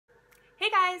Hey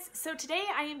guys, so today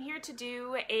I am here to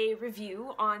do a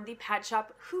review on the Pad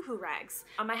Shop Hoo Hoo Rags.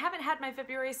 I haven't had my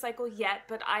February cycle yet,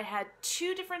 but I had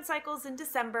 2 different cycles in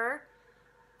December.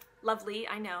 Lovely,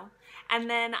 I know. And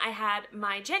then I had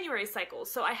my January cycle.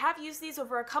 So I have used these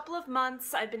over a couple of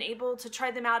months. I've been able to try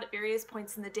them out at various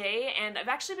points in the day, and I've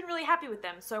actually been really happy with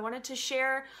them. So I wanted to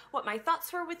share what my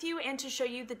thoughts were with you and to show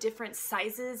you the different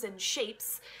sizes and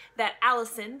shapes that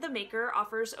Allison, the maker,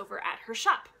 offers over at her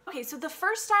shop. Okay, so the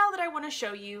first style that I want to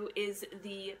show you is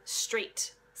the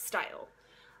straight style.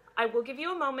 I will give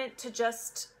you a moment to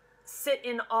just sit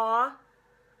in awe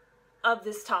of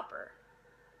this topper.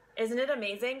 Isn't it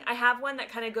amazing? I have one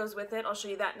that kind of goes with it. I'll show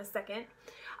you that in a second.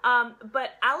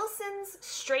 But Allison's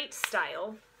straight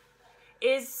style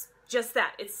is just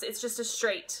that. It's just a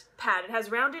straight pad. It has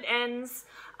rounded ends.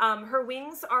 Her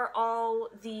wings are all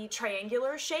the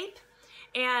triangular shape.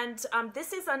 And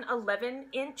this is an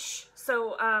 11-inch,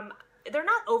 so they're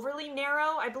not overly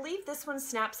narrow. I believe this one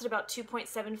snaps at about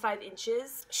 2.75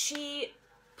 inches. She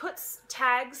puts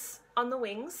tags on the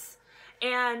wings,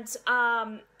 and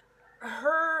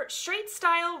her straight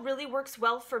style really works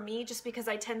well for me just because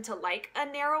I tend to like a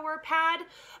narrower pad.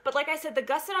 But like I said, the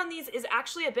gusset on these is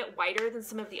actually a bit wider than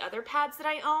some of the other pads that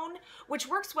I own, which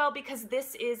works well because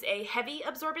this is a heavy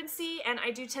absorbency and I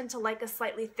do tend to like a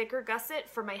slightly thicker gusset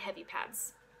for my heavy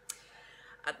pads.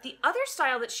 The other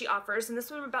style that she offers, and this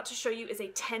one I'm about to show you, is a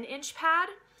 10-inch pad,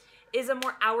 is a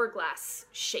more hourglass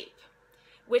shape,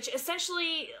 which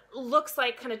essentially looks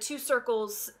like kind of 2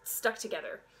 circles stuck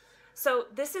together. So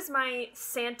this is my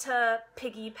Santa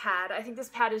Piggy pad. I think this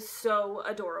pad is so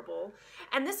adorable.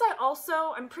 And this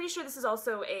I'm pretty sure this is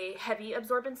also a heavy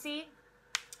absorbency.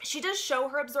 She does show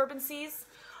her absorbencies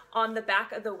on the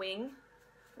back of the wing,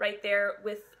 right there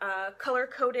with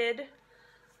color-coded.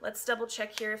 Let's double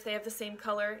check here if they have the same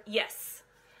color. Yes.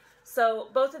 So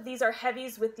both of these are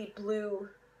heavies with the blue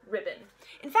ribbon.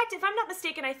 In fact, if I'm not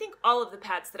mistaken, I think all of the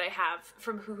pads that I have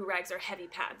from Hoo Hoo Rags are heavy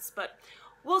pads, but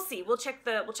we'll see. We'll check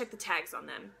the tags on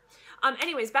them.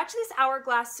 Anyways, back to this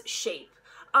hourglass shape.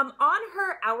 On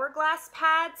her hourglass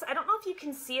pads, I don't know if you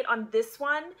can see it on this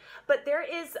one, but there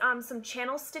is some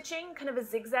channel stitching, kind of a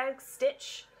zigzag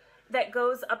stitch that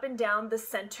goes up and down the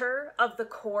center of the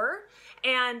core.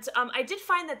 And I did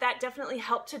find that that definitely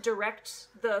helped to direct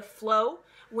the flow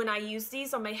when I use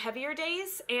these on my heavier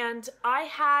days. And I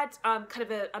had kind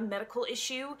of a medical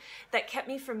issue that kept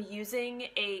me from using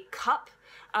a cup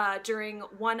during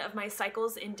one of my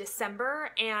cycles in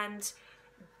December, and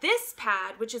this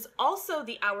pad, which is also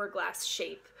the hourglass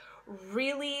shape,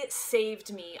 really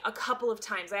saved me a couple of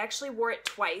times. I actually wore it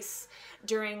twice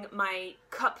during my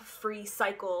cup-free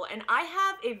cycle, and I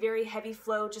have a very heavy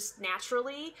flow just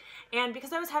naturally, and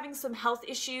because I was having some health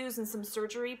issues and some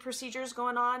surgery procedures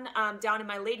going on down in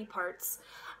my lady parts,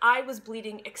 I was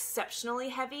bleeding exceptionally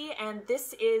heavy, and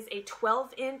this is a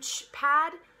 12-inch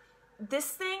pad.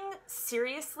 This thing,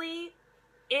 seriously,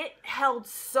 it held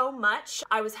so much.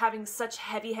 I was having such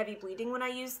heavy bleeding when I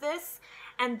used this,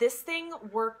 and this thing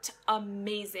worked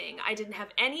amazing. I didn't have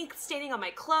any staining on my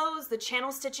clothes. The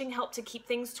channel stitching helped to keep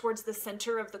things towards the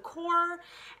center of the core,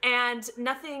 and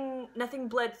nothing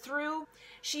bled through.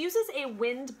 She uses a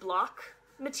wind block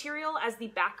material as the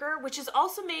backer, which is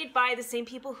also made by the same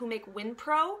people who make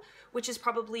WinPro, which is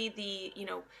probably the,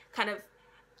 kind of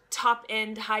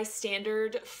top-end high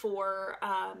standard for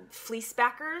fleece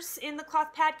backers in the cloth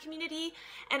pad community.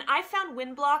 And I found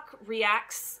WindBlock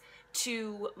reacts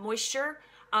to moisture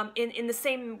in the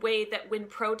same way that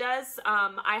WinPro does.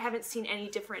 I haven't seen any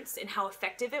difference in how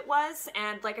effective it was,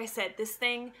 and like I said, this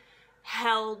thing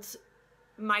held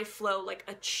my flow like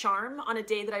a charm on a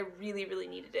day that I really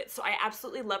needed it. So I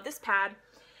absolutely love this pad,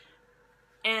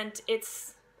 and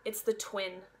it's the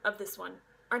twin of this one.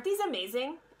 Aren't these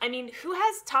amazing? I mean, who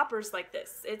has toppers like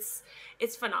this?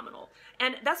 It's phenomenal.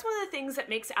 And that's one of the things that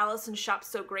makes Allison's shop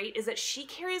so great, is that she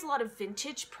carries a lot of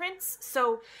vintage prints.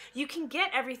 So you can get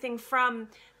everything from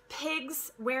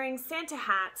pigs wearing Santa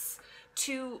hats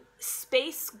to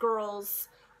space girls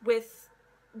with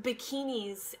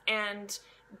bikinis and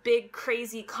big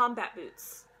crazy combat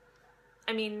boots.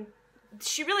 I mean,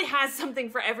 she really has something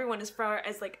for everyone as far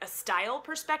as like a style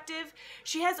perspective.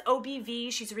 She has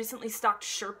OBV, she's recently stocked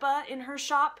Sherpa in her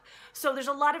shop, so there's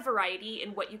a lot of variety in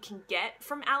what you can get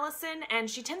from Allison, and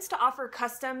she tends to offer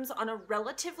customs on a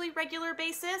relatively regular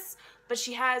basis, but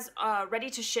she has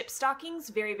ready-to-ship stockings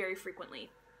very frequently.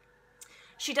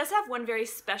 She does have one very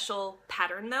special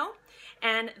pattern though,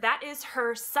 and that is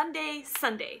her Sundae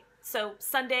Sundae. So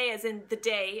Sunday as in the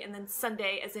day, and then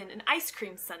Sundae as in an ice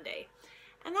cream sundae.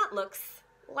 And that looks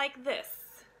like this.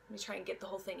 Let me try and get the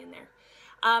whole thing in there.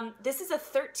 This is a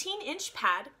 13-inch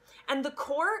pad, And the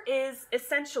core is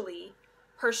essentially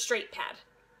her straight pad.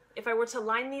 If I were to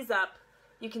line these up,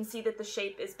 you can see that the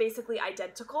shape is basically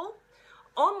identical.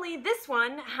 Only this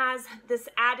one has this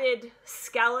added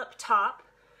scallop top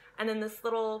and then this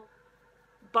little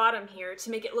bottom here to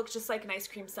make it look just like an ice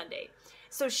cream sundae.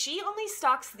 So she only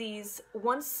stocks these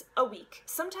once a week.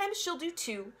 Sometimes she'll do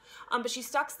two, but she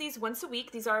stocks these once a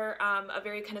week. These are a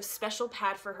very kind of special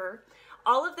pad for her.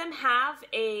 All of them have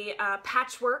a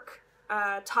patchwork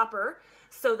topper,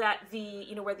 so that the,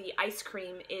 you know, where the ice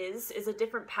cream is a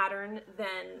different pattern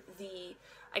than the,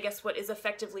 I guess what is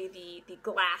effectively the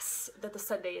glass that the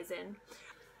sundae is in.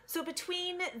 So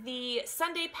between the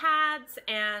sundae pads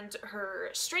and her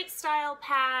straight style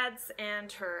pads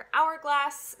and her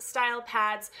hourglass style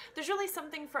pads, there's really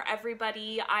something for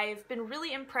everybody. I've been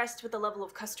really impressed with the level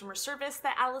of customer service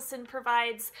that Allison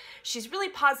provides. She's really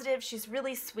positive, she's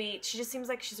really sweet, she just seems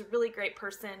like she's a really great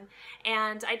person,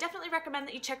 and I definitely recommend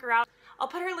that you check her out. I'll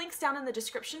put her links down in the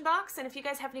description box, and if you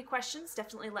guys have any questions,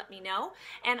 definitely let me know,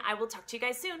 and I will talk to you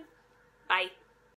guys soon. Bye.